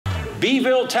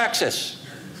Beeville, Texas.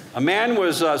 A man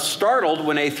was startled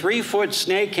when a 3-foot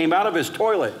snake came out of his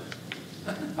toilet.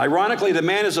 Ironically, the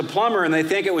man is a plumber and they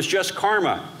think it was just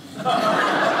karma.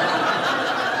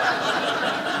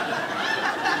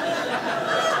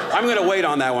 I'm going to wait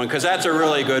on that one because that's a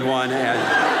really good one.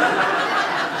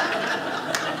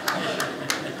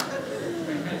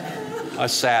 A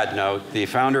sad note, the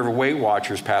founder of Weight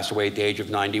Watchers passed away at the age of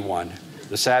 91.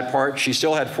 The sad part, she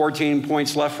still had 14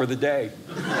 points left for the day.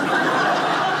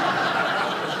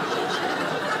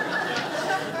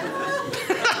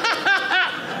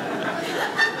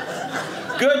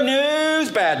 Good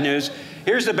news, bad news.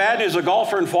 Here's the bad news. A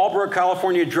golfer in Fallbrook,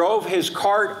 California drove his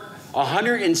cart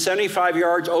 175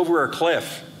 yards over a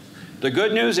cliff. The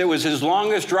good news, it was his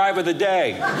longest drive of the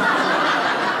day.